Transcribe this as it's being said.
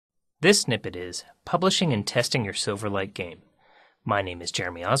This snippet is Publishing and Testing Your Silverlight Game. My name is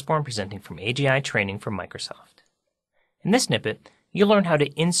Jeremy Osborne, presenting from AGI Training for Microsoft. In this snippet, you'll learn how to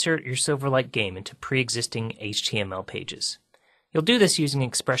insert your Silverlight game into pre-existing HTML pages. You'll do this using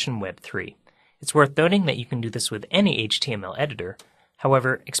Expression Web 3. It's worth noting that you can do this with any HTML editor.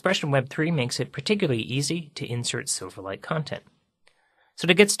 However, Expression Web 3 makes it particularly easy to insert Silverlight content. So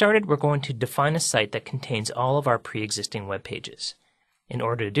to get started, we're going to define a site that contains all of our pre-existing web pages. In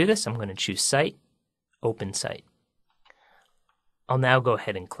order to do this, I'm going to choose Site, Open Site. I'll now go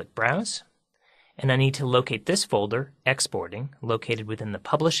ahead and click Browse, and I need to locate this folder, Exporting, located within the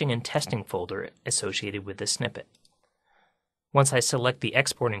Publishing and Testing folder associated with this snippet. Once I select the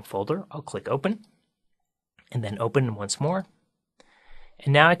Exporting folder, I'll click Open, and then Open once more.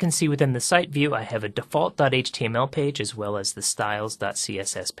 And now I can see within the site view I have a default.html page as well as the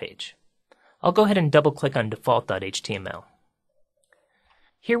styles.css page. I'll go ahead and double-click on default.html.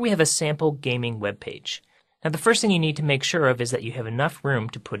 Here we have a sample gaming web page. Now the first thing you need to make sure of is that you have enough room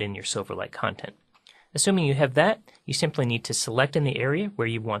to put in your Silverlight content. Assuming you have that, you simply need to select in the area where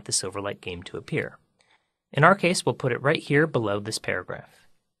you want the Silverlight game to appear. In our case, we'll put it right here below this paragraph.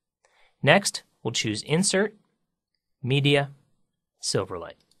 Next, we'll choose Insert, Media,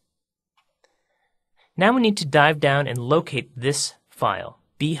 Silverlight. Now we need to dive down and locate this file,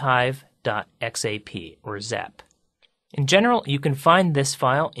 beehive.xap or zap. In general, you can find this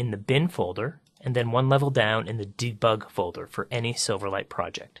file in the bin folder and then one level down in the debug folder for any Silverlight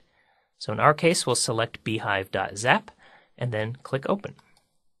project. So in our case, we'll select beehive.zap and then click Open.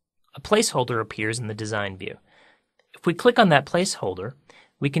 A placeholder appears in the design view. If we click on that placeholder,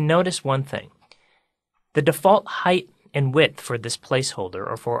 we can notice one thing. The default height and width for this placeholder,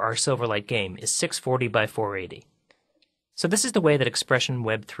 or for our Silverlight game, is 640 by 480. So this is the way that Expression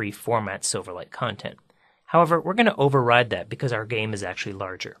Web 3 formats Silverlight content. However, we're going to override that because our game is actually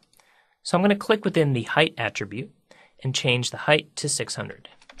larger. So I'm going to click within the height attribute and change the height to 600.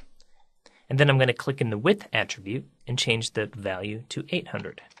 And then I'm going to click in the width attribute and change the value to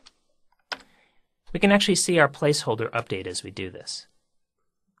 800. We can actually see our placeholder update as we do this.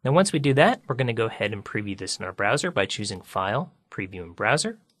 Now once we do that, we're going to go ahead and preview this in our browser by choosing File, Preview in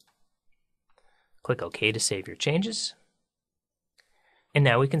Browser. Click OK to save your changes. And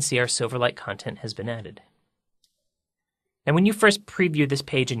now we can see our Silverlight content has been added. Now when you first preview this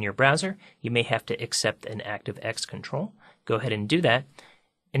page in your browser, you may have to accept an ActiveX control. Go ahead and do that.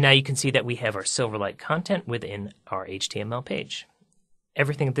 And now you can see that we have our Silverlight content within our HTML page.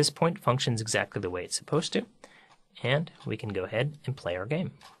 Everything at this point functions exactly the way it's supposed to. And we can go ahead and play our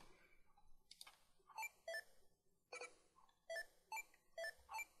game.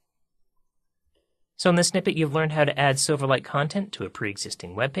 So in this snippet, you've learned how to add Silverlight content to a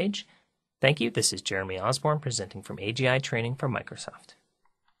pre-existing web page. Thank you. This is Jeremy Osborne presenting from AGI Training for Microsoft.